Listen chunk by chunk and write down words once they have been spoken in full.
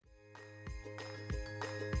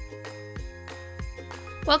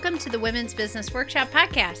Welcome to the Women's Business Workshop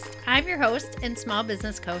Podcast. I'm your host and small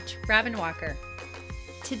business coach, Robin Walker.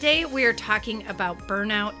 Today we are talking about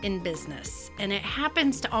burnout in business, and it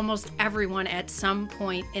happens to almost everyone at some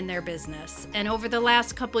point in their business. And over the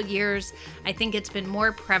last couple years, I think it's been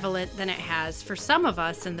more prevalent than it has for some of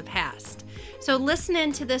us in the past. So listen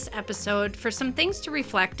into this episode for some things to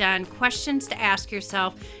reflect on, questions to ask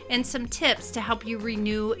yourself, and some tips to help you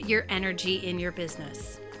renew your energy in your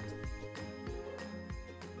business.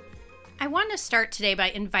 I want to start today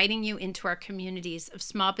by inviting you into our communities of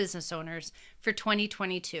small business owners for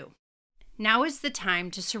 2022. Now is the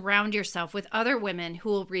time to surround yourself with other women who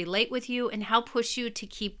will relate with you and help push you to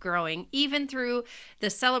keep growing, even through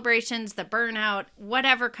the celebrations, the burnout,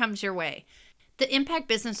 whatever comes your way. The Impact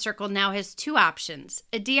Business Circle now has two options: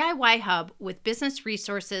 a DIY hub with business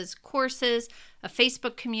resources, courses, a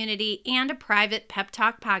Facebook community, and a private pep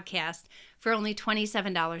talk podcast for only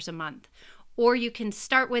 $27 a month. Or you can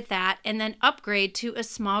start with that and then upgrade to a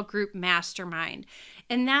small group mastermind.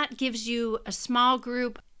 And that gives you a small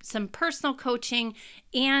group, some personal coaching,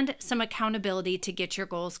 and some accountability to get your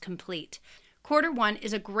goals complete. Quarter one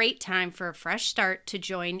is a great time for a fresh start to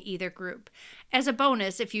join either group. As a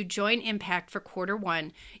bonus, if you join Impact for quarter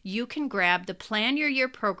one, you can grab the Plan Your Year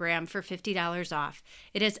program for $50 off.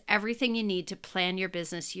 It has everything you need to plan your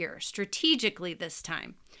business year, strategically this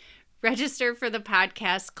time. Register for the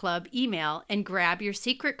podcast club email and grab your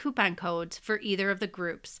secret coupon codes for either of the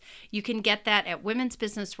groups. You can get that at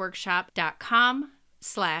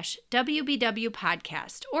womensbusinessworkshop.com/WBW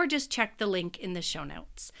podcast, or just check the link in the show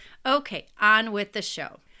notes. Okay, on with the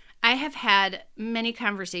show. I have had many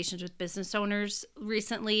conversations with business owners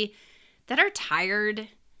recently that are tired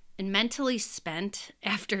and mentally spent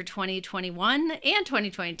after 2021 and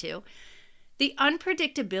 2022. The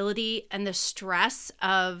unpredictability and the stress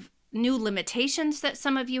of new limitations that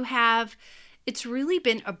some of you have, it's really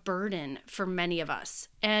been a burden for many of us.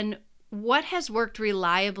 And what has worked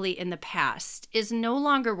reliably in the past is no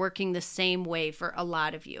longer working the same way for a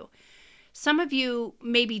lot of you. Some of you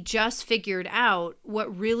maybe just figured out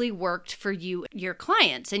what really worked for you, your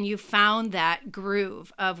clients, and you found that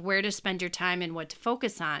groove of where to spend your time and what to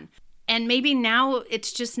focus on. And maybe now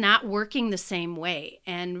it's just not working the same way.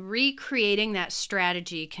 And recreating that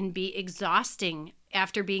strategy can be exhausting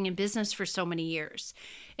after being in business for so many years.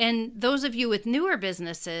 And those of you with newer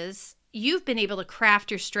businesses, you've been able to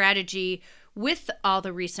craft your strategy with all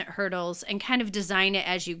the recent hurdles and kind of design it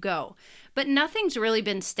as you go. But nothing's really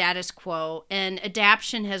been status quo, and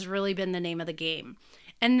adaptation has really been the name of the game.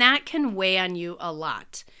 And that can weigh on you a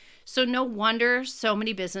lot. So no wonder so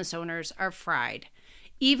many business owners are fried.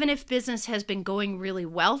 Even if business has been going really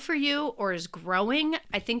well for you or is growing,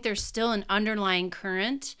 I think there's still an underlying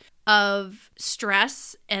current of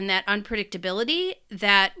stress and that unpredictability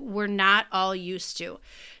that we're not all used to.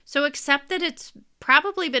 So accept that it's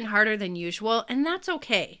probably been harder than usual, and that's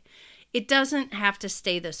okay. It doesn't have to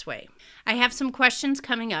stay this way. I have some questions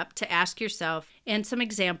coming up to ask yourself and some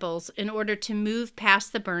examples in order to move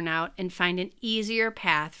past the burnout and find an easier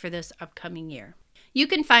path for this upcoming year. You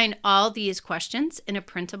can find all these questions in a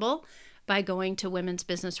printable by going to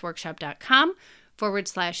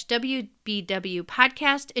womensbusinessworkshop.com/WBW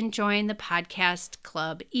podcast and join the podcast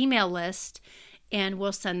club email list, and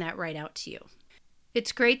we'll send that right out to you.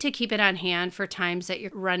 It's great to keep it on hand for times that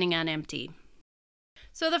you're running on empty.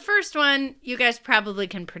 So the first one, you guys probably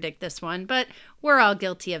can predict this one, but we're all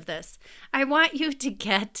guilty of this. I want you to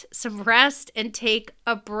get some rest and take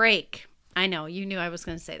a break. I know, you knew I was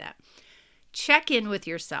going to say that. Check in with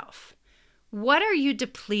yourself. What are you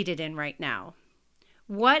depleted in right now?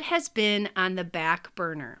 What has been on the back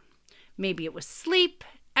burner? Maybe it was sleep,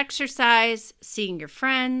 exercise, seeing your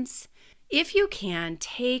friends. If you can,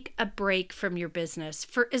 take a break from your business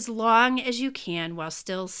for as long as you can while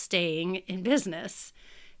still staying in business.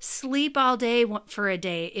 Sleep all day for a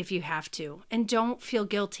day if you have to, and don't feel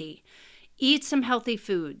guilty. Eat some healthy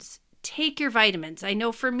foods. Take your vitamins. I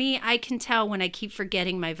know for me, I can tell when I keep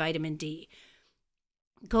forgetting my vitamin D.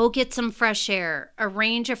 Go get some fresh air.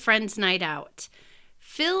 Arrange a friend's night out.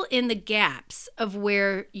 Fill in the gaps of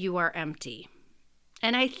where you are empty.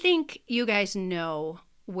 And I think you guys know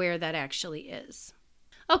where that actually is.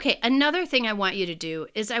 Okay, another thing I want you to do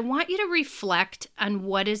is I want you to reflect on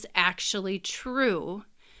what is actually true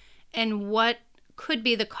and what could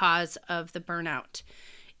be the cause of the burnout.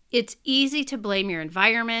 It's easy to blame your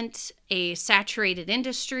environment, a saturated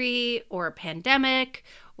industry, or a pandemic,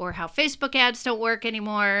 or how Facebook ads don't work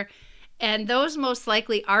anymore. And those most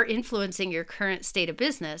likely are influencing your current state of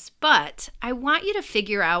business. But I want you to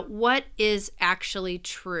figure out what is actually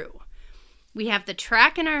true. We have the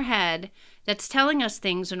track in our head that's telling us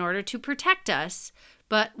things in order to protect us,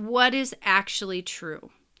 but what is actually true.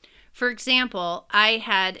 For example, I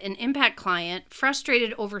had an impact client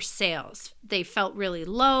frustrated over sales. They felt really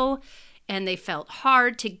low and they felt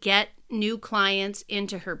hard to get new clients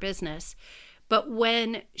into her business. But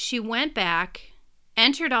when she went back,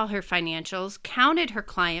 entered all her financials, counted her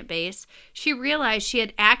client base, she realized she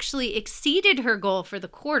had actually exceeded her goal for the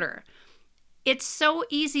quarter. It's so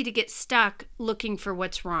easy to get stuck looking for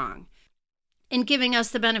what's wrong. And giving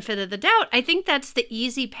us the benefit of the doubt, I think that's the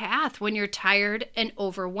easy path when you're tired and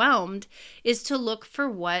overwhelmed, is to look for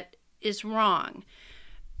what is wrong.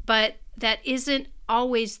 But that isn't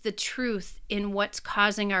always the truth in what's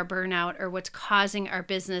causing our burnout or what's causing our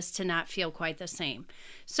business to not feel quite the same.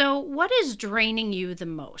 So what is draining you the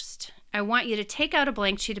most? I want you to take out a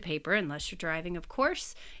blank sheet of paper, unless you're driving, of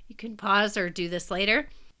course. You can pause or do this later.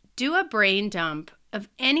 Do a brain dump of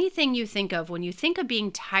anything you think of when you think of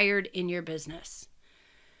being tired in your business.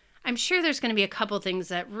 I'm sure there's going to be a couple things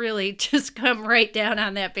that really just come right down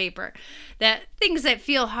on that paper, that things that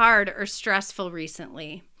feel hard or stressful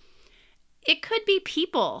recently. It could be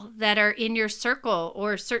people that are in your circle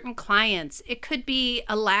or certain clients. It could be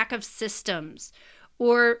a lack of systems,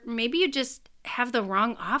 or maybe you just have the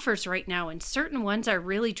wrong offers right now and certain ones are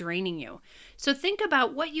really draining you. So think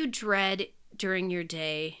about what you dread during your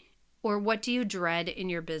day, or what do you dread in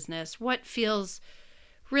your business? What feels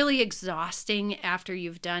really exhausting after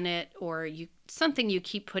you've done it, or something you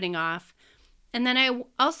keep putting off? And then I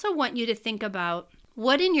also want you to think about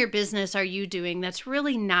what in your business are you doing that's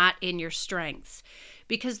really not in your strengths,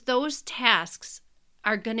 because those tasks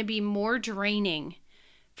are going to be more draining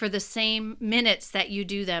for the same minutes that you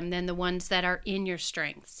do them than the ones that are in your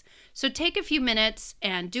strengths. So take a few minutes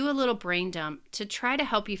and do a little brain dump to try to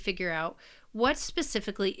help you figure out what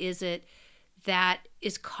specifically is it that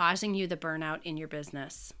is causing you the burnout in your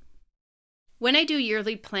business. When I do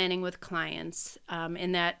yearly planning with clients,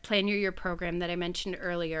 in that Plan Your Year program that I mentioned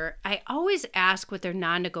earlier, I always ask what their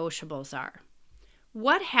non-negotiables are.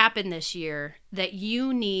 What happened this year that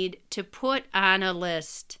you need to put on a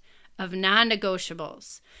list of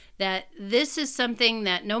non-negotiables? That this is something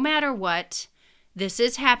that no matter what, this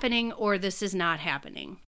is happening or this is not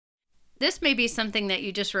happening. This may be something that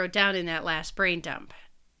you just wrote down in that last brain dump.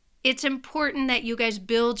 It's important that you guys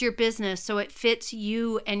build your business so it fits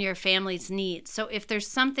you and your family's needs. So if there's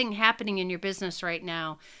something happening in your business right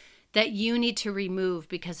now that you need to remove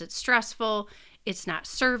because it's stressful, it's not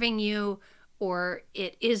serving you, or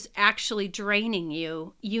it is actually draining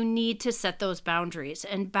you, you need to set those boundaries.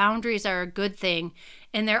 And boundaries are a good thing,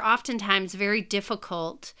 and they're oftentimes very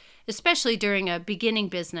difficult, especially during a beginning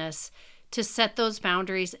business, to set those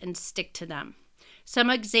boundaries and stick to them. Some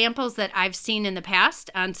examples that I've seen in the past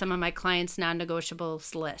on some of my clients'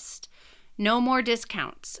 non-negotiables list: no more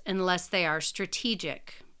discounts unless they are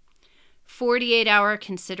strategic. 48-hour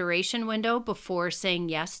consideration window before saying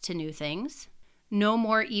yes to new things. No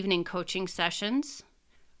more evening coaching sessions.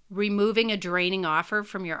 Removing a draining offer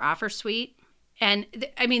from your offer suite. And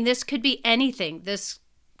this could be anything. This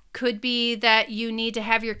could be that you need to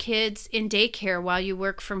have your kids in daycare while you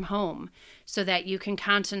work from home so that you can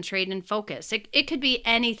concentrate and focus. It could be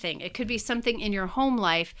anything. It could be something in your home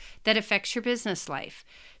life that affects your business life.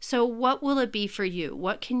 So what will it be for you?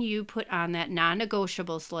 What can you put on that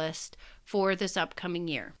non-negotiables list for this upcoming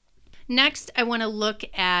year? Next, I want to look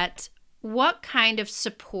at what kind of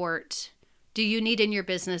support do you need in your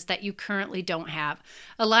business that you currently don't have?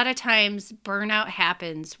 A lot of times burnout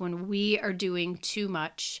happens when we are doing too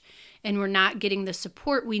much and we're not getting the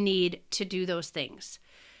support we need to do those things.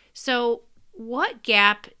 So what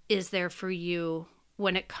gap is there for you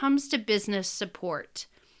when it comes to business support?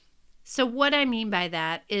 So what I mean by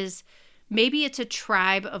that is maybe it's a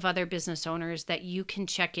tribe of other business owners that you can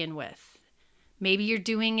check in with. Maybe you're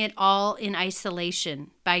doing it all in isolation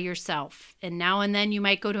by yourself, and now and then you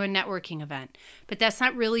might go to a networking event, but that's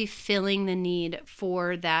not really filling the need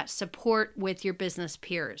for that support with your business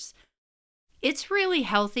peers. It's really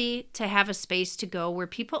healthy to have a space to go where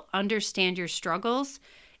people understand your struggles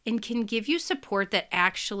and can give you support that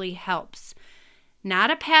actually helps.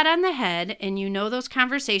 Not a pat on the head, and you know those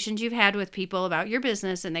conversations you've had with people about your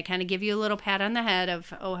business, and they kind of give you a little pat on the head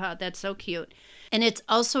of, oh, that's so cute. And it's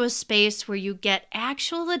also a space where you get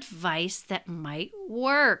actual advice that might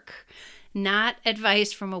work, not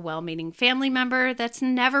advice from a well-meaning family member that's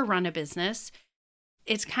never run a business.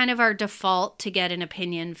 It's kind of our default to get an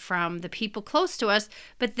opinion from the people close to us,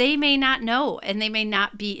 but they may not know and they may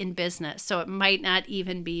not be in business, so it might not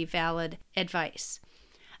even be valid advice.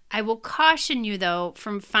 I will caution you, though,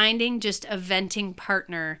 from finding just a venting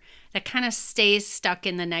partner that kind of stays stuck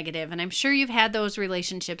in the negative. And I'm sure you've had those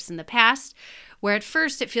relationships in the past where at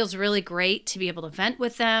first it feels really great to be able to vent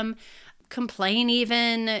with them, complain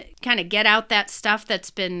even, kind of get out that stuff that's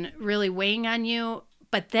been really weighing on you.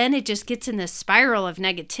 But then it just gets in this spiral of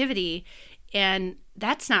negativity, and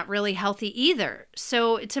that's not really healthy either.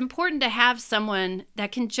 So it's important to have someone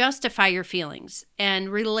that can justify your feelings and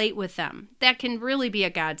relate with them. That can really be a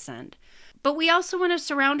godsend. But we also want to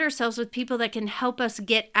surround ourselves with people that can help us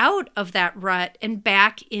get out of that rut and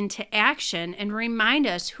back into action and remind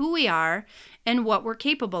us who we are and what we're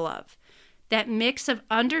capable of. That mix of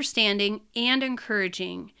understanding and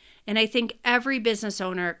encouraging. And I think every business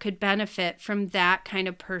owner could benefit from that kind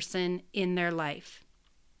of person in their life.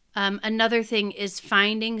 Another thing is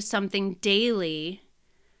finding something daily,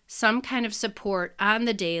 some kind of support on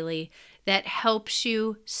the daily that helps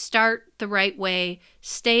you start the right way,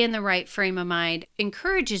 stay in the right frame of mind,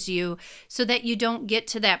 encourages you so that you don't get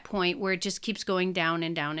to that point where it just keeps going down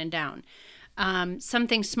and down and down.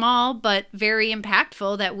 Something small but very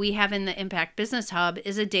impactful that we have in the Impact Business Hub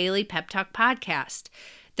is a daily Pep Talk podcast.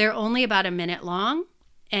 They're only about a minute long,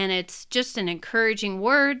 and it's just an encouraging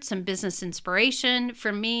word, some business inspiration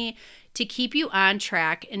from me to keep you on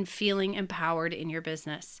track and feeling empowered in your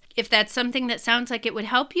business. If that's something that sounds like it would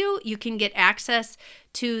help you, you can get access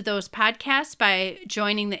to those podcasts by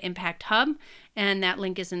joining the Impact Hub, and that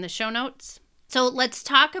link is in the show notes. So let's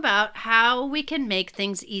talk about how we can make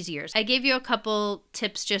things easier. I gave you a couple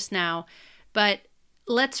tips just now, but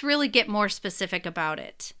let's really get more specific about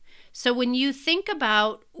it. So when you think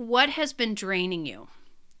about what has been draining you,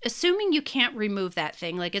 assuming you can't remove that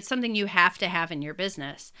thing, like it's something you have to have in your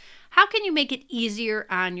business, how can you make it easier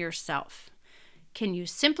on yourself? Can you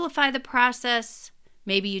simplify the process?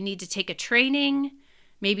 Maybe you need to take a training.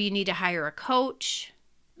 Maybe you need to hire a coach.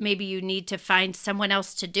 Maybe you need to find someone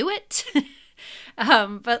else to do it.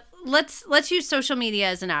 But let's use social media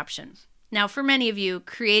as an option. Now, for many of you,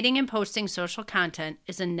 creating and posting social content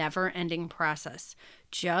is a never-ending process.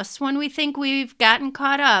 Just when we think we've gotten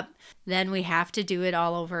caught up, then we have to do it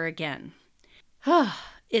all over again.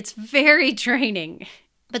 It's very draining,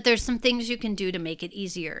 but there's some things you can do to make it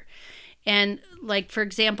easier. And like, for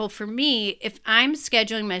example, for me, if I'm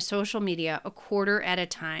scheduling my social media a quarter at a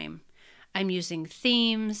time, I'm using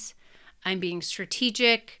themes, I'm being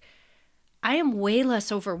strategic, I am way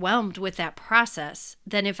less overwhelmed with that process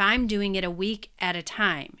than if I'm doing it a week at a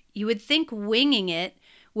time. You would think winging it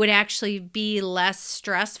would actually be less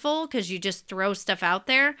stressful because you just throw stuff out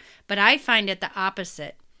there, but I find it the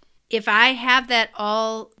opposite. If I have that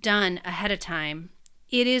all done ahead of time,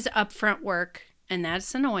 it is upfront work, and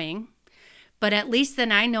that's annoying, but at least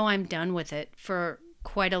then I know I'm done with it for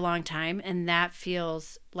quite a long time, and that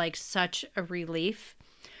feels like such a relief.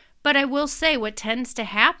 But I will say what tends to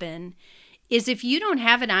happen is if you don't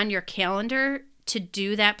have it on your calendar to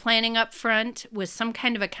do that planning up front with some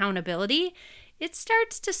kind of accountability, it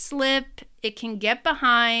starts to slip, it can get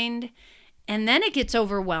behind, and then it gets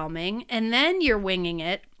overwhelming, and then you're winging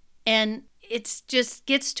it, and it just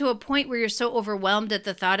gets to a point where you're so overwhelmed at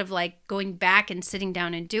the thought of like going back and sitting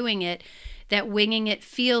down and doing it that winging it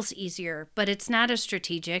feels easier, but it's not as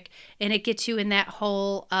strategic, and it gets you in that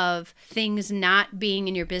hole of things not being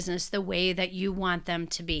in your business the way that you want them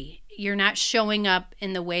to be. You're not showing up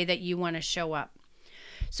in the way that you want to show up.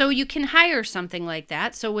 So you can hire something like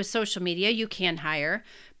that. So with social media, you can hire,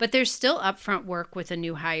 but there's still upfront work with a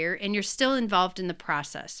new hire, and you're still involved in the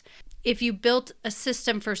process. If you built a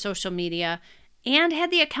system for social media and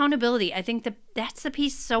had the accountability, I think that's the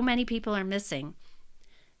piece so many people are missing.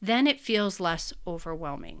 Then it feels less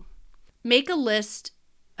overwhelming. Make a list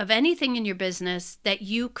of anything in your business that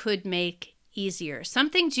you could make easier. Some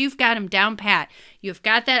things you've got them down pat. You've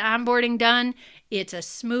got that onboarding done. It's a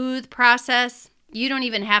smooth process. You don't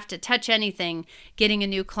even have to touch anything getting a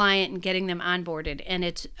new client and getting them onboarded, and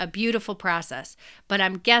it's a beautiful process. But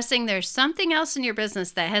I'm guessing there's something else in your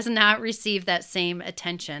business that has not received that same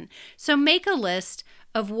attention. So make a list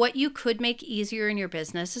of what you could make easier in your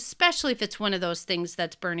business, especially if it's one of those things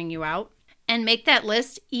that's burning you out. And make that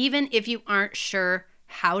list even if you aren't sure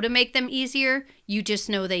how to make them easier. You just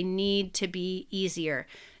know they need to be easier.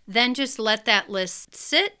 Then just let that list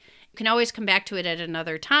sit. You can always come back to it at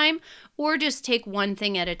another time, or just take one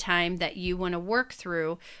thing at a time that you want to work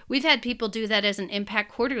through. We've had people do that as an Impact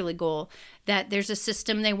Quarterly goal, that there's a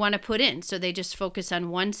system they want to put in. So they just focus on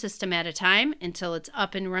one system at a time until it's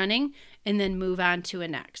up and running, and then move on to a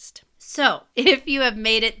next. So if you have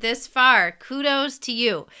made it this far, kudos to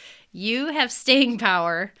you. You have staying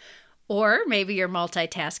power, or maybe you're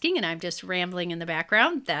multitasking and I'm just rambling in the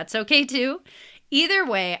background. That's okay too. Either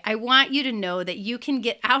way, I want you to know that you can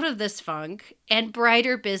get out of this funk and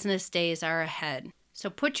brighter business days are ahead. So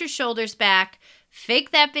put your shoulders back,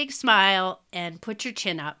 fake that big smile, and put your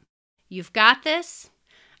chin up. You've got this.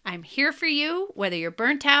 I'm here for you, whether you're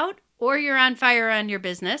burnt out or you're on fire on your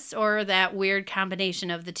business or that weird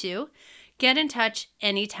combination of the two. Get in touch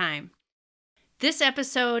anytime. This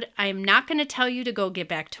episode, I'm not going to tell you to go get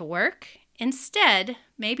back to work. Instead,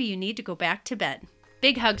 maybe you need to go back to bed.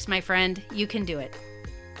 Big hugs, my friend. You can do it.